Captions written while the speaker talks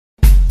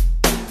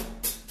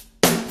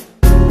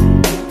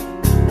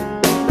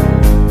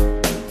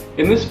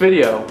In this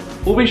video,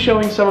 we'll be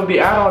showing some of the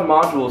add-on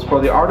modules for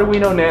the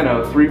Arduino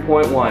Nano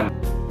 3.1.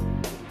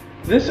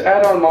 This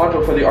add-on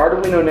module for the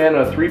Arduino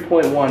Nano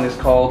 3.1 is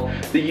called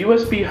the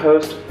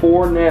USBHOST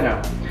 4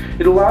 Nano.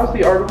 It allows the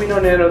Arduino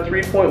Nano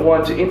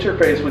 3.1 to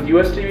interface with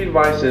USB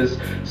devices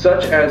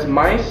such as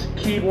mice,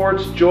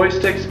 keyboards,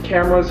 joysticks,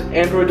 cameras,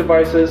 Android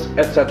devices,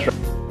 etc.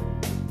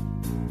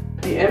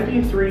 The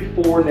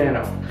MP3 4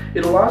 Nano.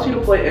 It allows you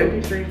to play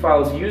MP3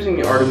 files using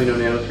the Arduino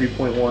Nano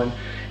 3.1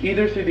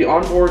 either through the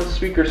onboard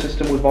speaker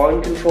system with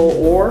volume control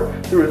or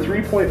through a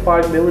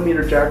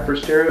 3.5mm jack for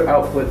stereo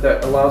output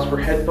that allows for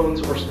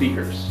headphones or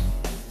speakers.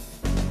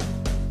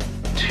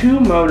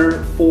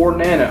 2-motor 4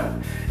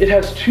 Nano. It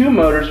has 2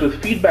 motors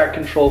with feedback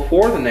control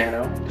for the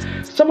Nano.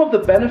 Some of the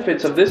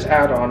benefits of this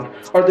add-on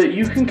are that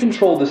you can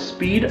control the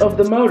speed of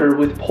the motor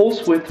with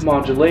pulse width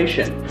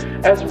modulation,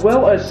 as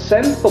well as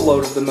sense the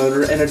load of the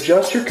motor and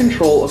adjust your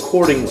control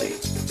accordingly.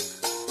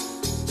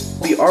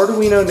 The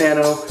Arduino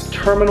Nano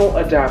Terminal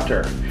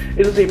Adapter.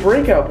 It is a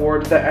breakout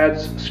board that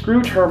adds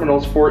screw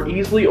terminals for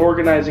easily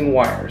organizing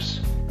wires.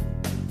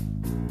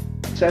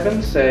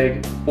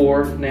 7-seg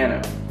 4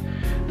 Nano.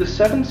 The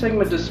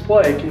 7-segment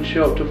display can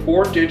show up to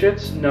 4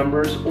 digits,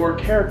 numbers, or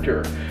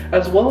character,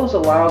 as well as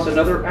allows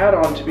another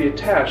add-on to be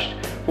attached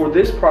for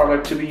this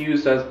product to be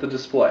used as the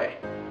display.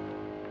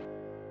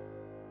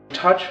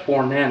 Touch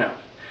 4 Nano.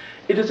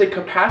 It is a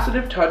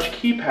capacitive touch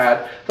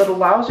keypad that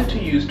allows you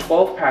to use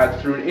 12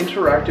 pads through an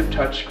interactive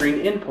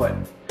touchscreen input.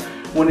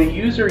 When a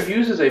user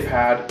uses a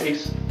pad, a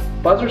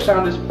buzzer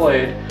sound is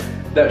played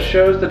that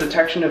shows the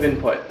detection of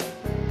input.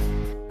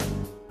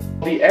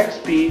 The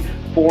XBee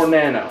 4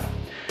 Nano.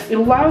 It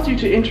allows you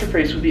to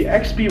interface with the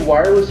XBee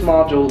wireless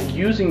module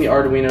using the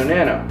Arduino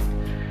Nano.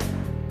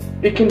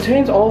 It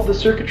contains all of the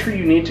circuitry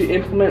you need to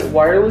implement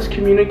wireless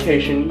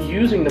communication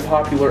using the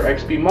popular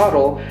XBee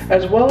model,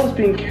 as well as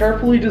being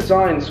carefully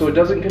designed so it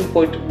doesn't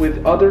conflict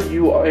with other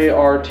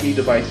UART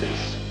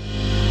devices.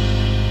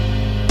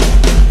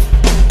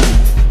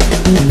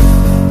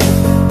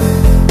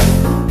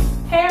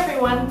 Hey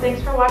everyone,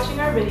 thanks for watching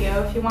our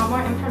video. If you want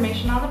more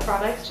information on the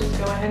products, just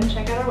go ahead and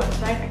check out our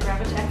website at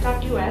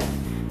gravitech.us.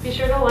 Be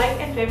sure to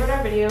like and favorite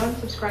our video and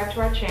subscribe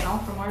to our channel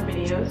for more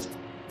videos.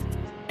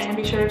 And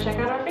be sure to check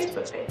out our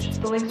Facebook page.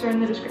 The links are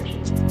in the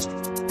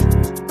description.